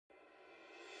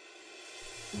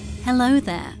Hello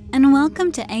there, and welcome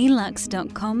to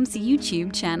Alux.com's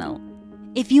YouTube channel.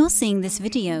 If you're seeing this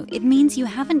video, it means you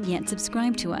haven't yet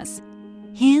subscribed to us.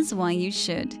 Here's why you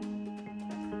should.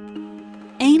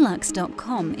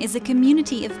 Alux.com is a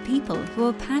community of people who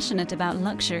are passionate about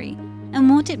luxury and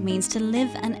what it means to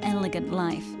live an elegant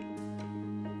life.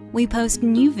 We post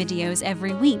new videos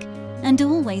every week and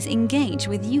always engage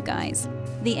with you guys,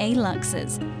 the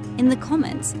Aluxers, in the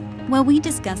comments, where we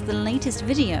discuss the latest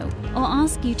video or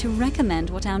ask you to recommend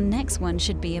what our next one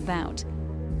should be about.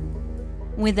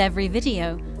 With every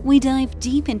video, we dive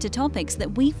deep into topics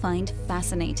that we find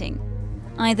fascinating.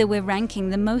 Either we're ranking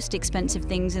the most expensive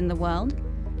things in the world,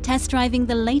 test driving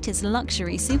the latest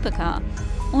luxury supercar,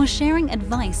 or sharing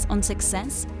advice on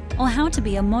success or how to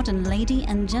be a modern lady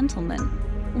and gentleman.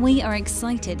 We are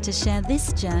excited to share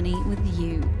this journey with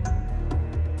you.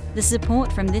 The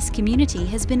support from this community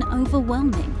has been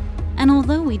overwhelming, and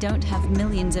although we don't have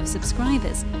millions of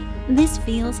subscribers, this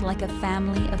feels like a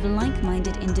family of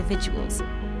like-minded individuals,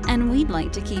 and we'd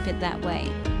like to keep it that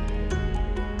way.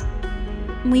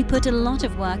 We put a lot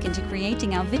of work into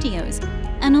creating our videos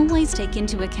and always take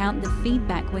into account the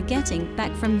feedback we're getting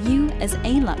back from you as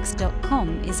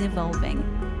Alux.com is evolving.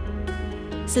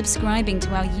 Subscribing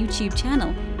to our YouTube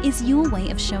channel is your way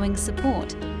of showing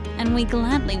support, and we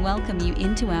gladly welcome you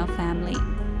into our family.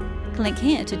 Click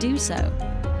here to do so.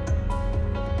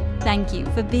 Thank you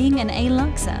for being an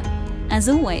Aluxer. As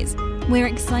always, we're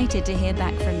excited to hear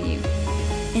back from you.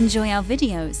 Enjoy our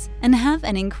videos and have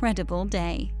an incredible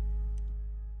day.